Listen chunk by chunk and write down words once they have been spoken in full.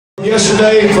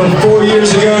yesterday from 4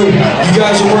 years ago. You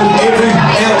guys are worth every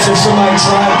ounce of somebody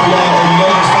trying for y'all, and you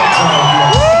never stop trying for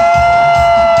y'all.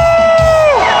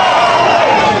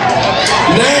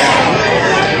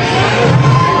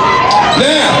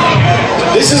 Now,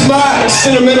 this is my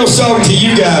sentimental song to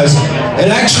you guys. And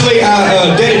actually,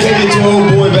 I dedicated it to an old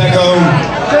boy back home.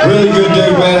 Really good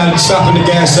dude, man. I'd stop at the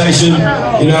gas station.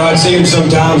 You know, I'd see him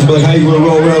sometimes, but hey, we'll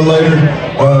roll around later.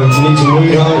 If you need some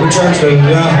weed, holler at church, You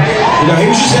know, he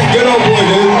was just that good old boy,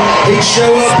 dude. He'd show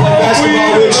up, play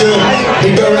basketball with you.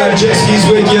 He'd go ride jet skis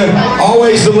with you.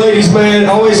 Always the ladies' man.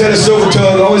 Always had a silver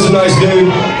tongue. Always a nice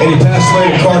dude. And he passed away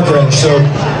in a car crash. So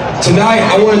tonight,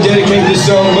 I want to dedicate this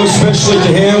song most especially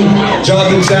to him,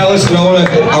 Jonathan Salas, and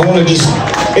I want to just.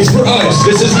 It's for us.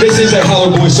 This is a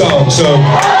Holler Boy song. So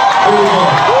here we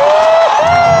go.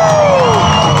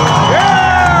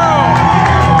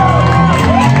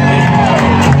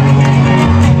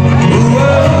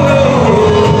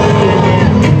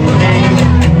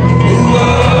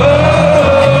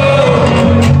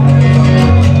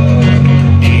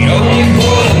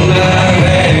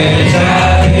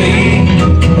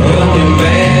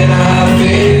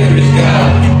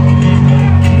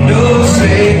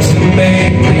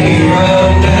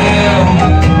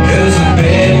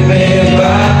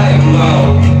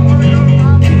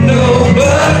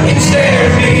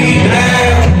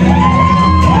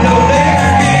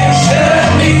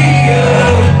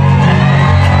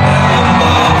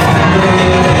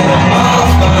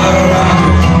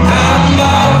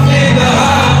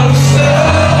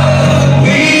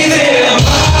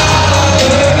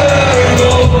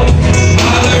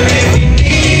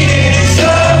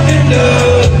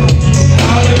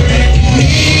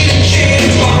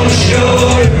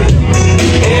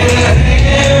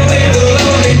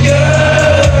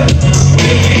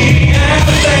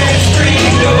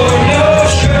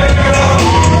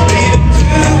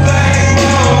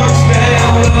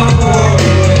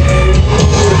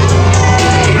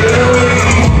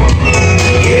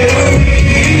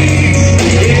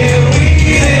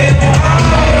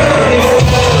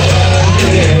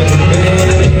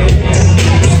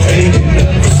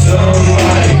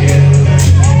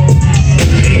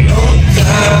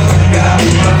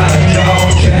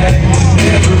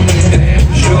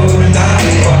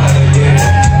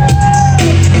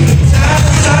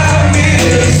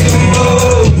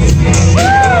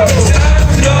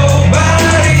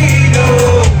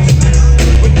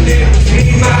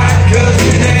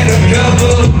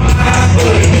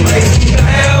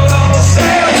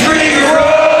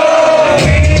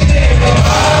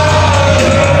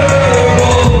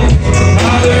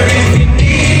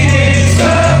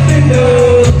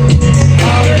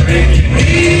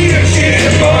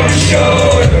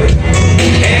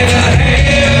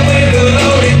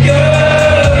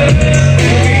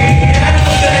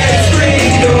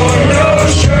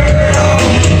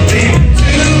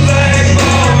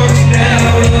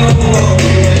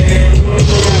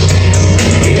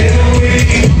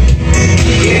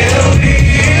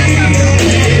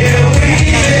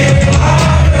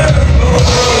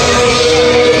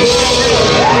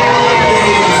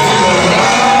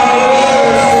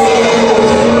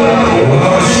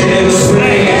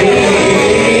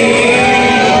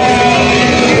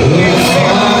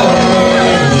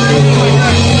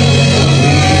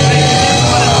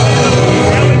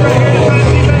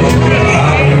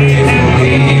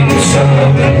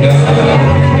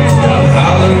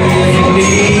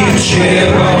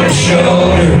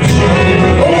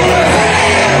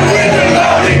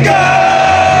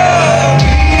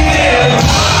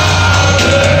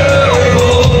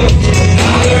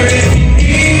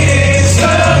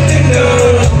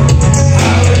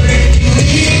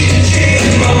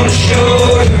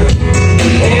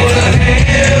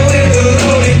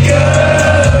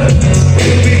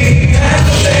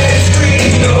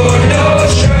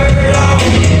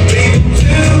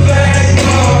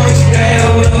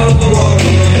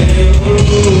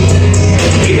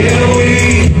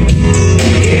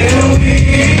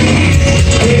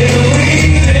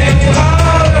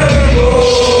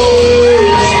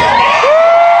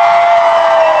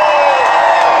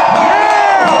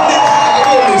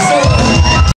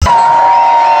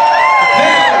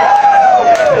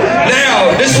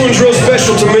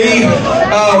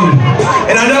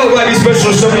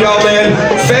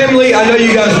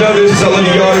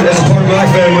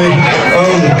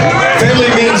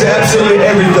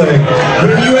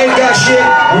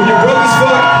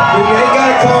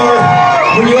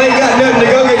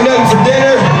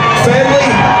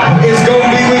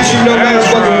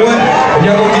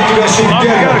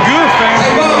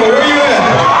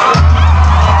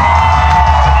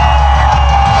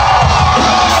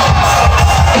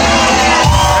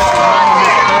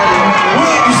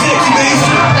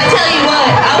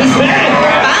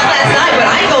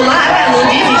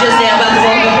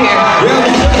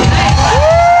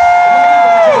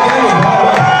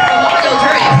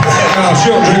 she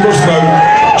don't drink or smoke.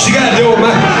 She got to deal with my...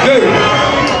 Dude,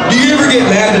 do you ever get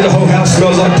mad that the whole house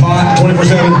smells like pot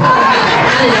 24/7?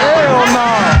 Hell no.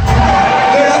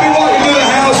 Dude, I be walking through the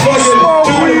house fucking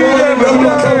 2 in the morning, rubbing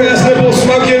my coat ass nipple,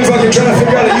 smoking, fucking trying to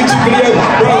figure out a YouTube video.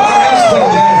 Bro, our house is like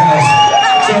that house.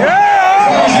 So, as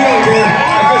long as you don't care,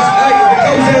 because, hey, if it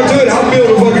comes down to it, I'll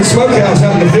build a fucking smokehouse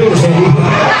out in the field or something.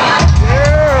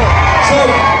 So,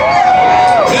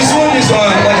 this one is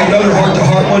like another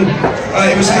heart-to-heart one.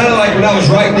 It was kind of like when I was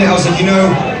writing it, I was like, you know,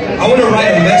 I want to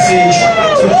write a message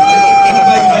to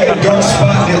anybody like a dark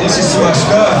spot that listens to my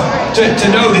stuff to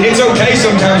know that it's okay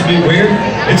sometimes to be weird.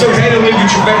 It's okay to live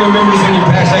with your family members when you're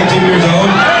past 18 years old.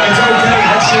 It's okay.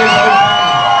 That shit is okay.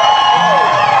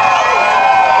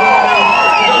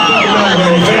 Your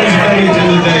family's a family at the end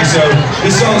of the day. So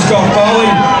this song's called Falling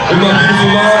with my beautiful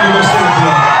mom. We're going to sing it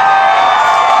tonight.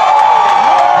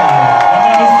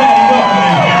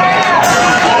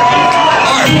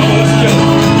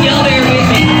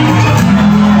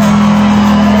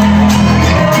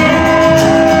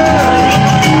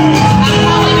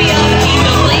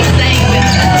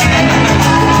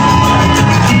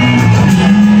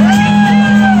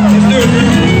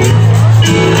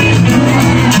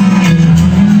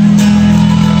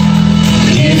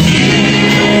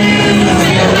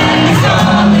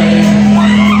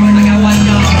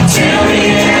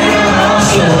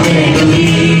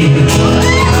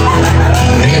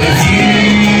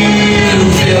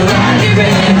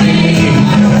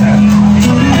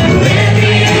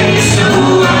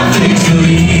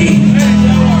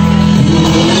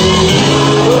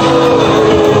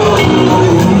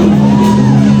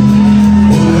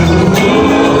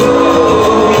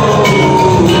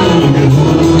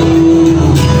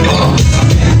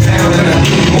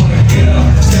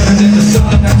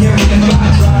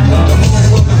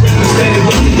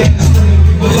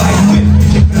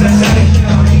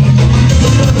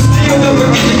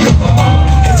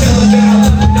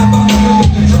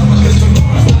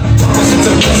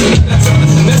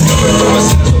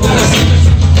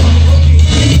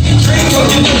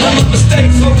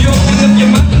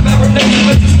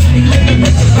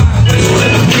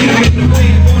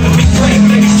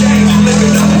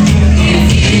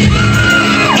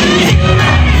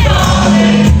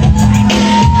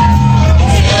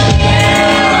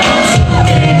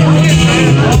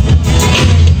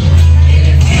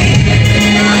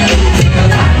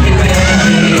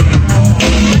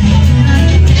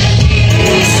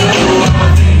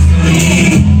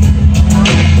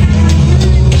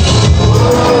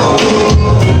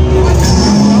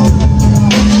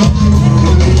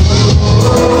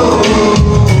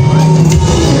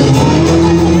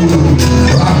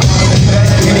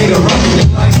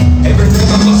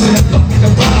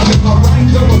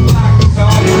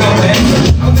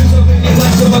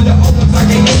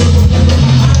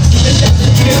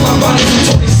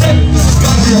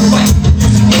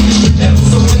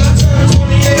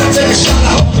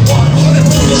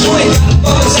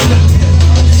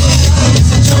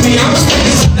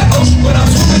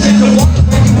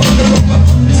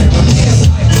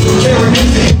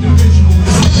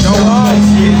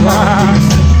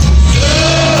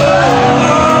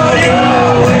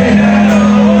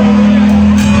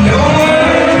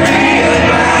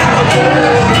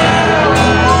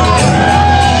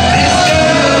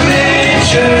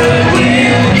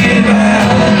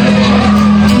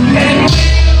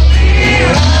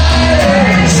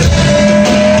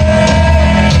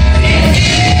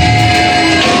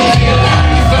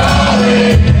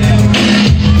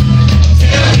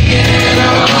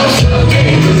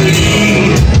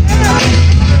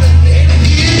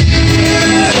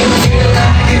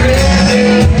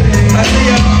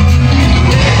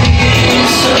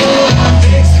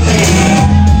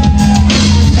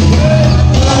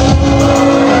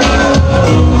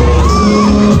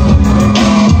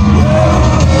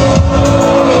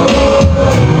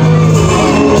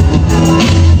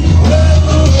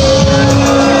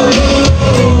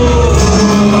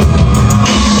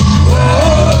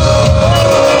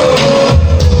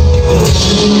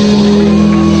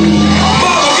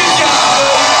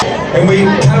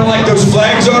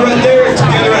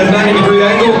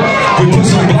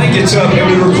 Up and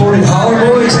we recorded Holler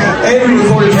and we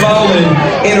recorded Falling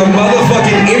in a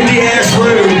motherfucking empty ass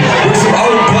room with some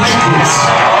old blankets.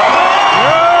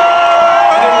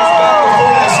 And it was back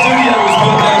before that studio was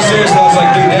built downstairs, and I was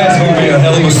like, dude, that's gonna be a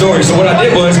hell of a story. So what I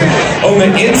did was, on the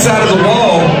inside of the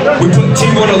wall, we put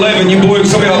T111. You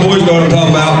boys, some of y'all boys know what I'm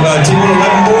talking about.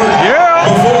 T111 board.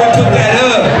 Yeah. Before we put that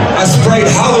up, I sprayed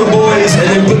Holler Boys and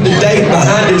then put the date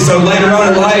behind it. So later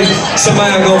on in life,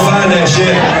 somebody gonna find that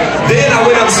shit. Then I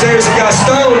went upstairs and got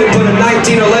stoned and put a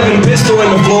 1911 pistol pistol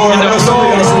in the floor. I know some of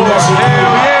y'all should watch it.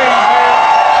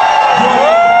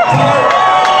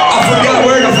 I forgot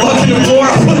where the fuck in the floor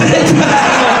I put it.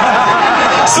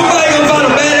 Somebody gonna find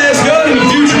a badass gun in the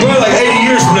future, bro, like 80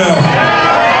 years from now.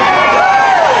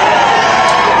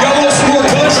 Y'all want some more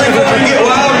country before we get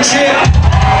wild and shit?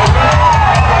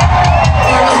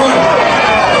 Alright, come on.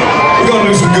 We're gonna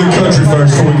do some good country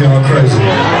first before we get all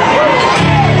crazy.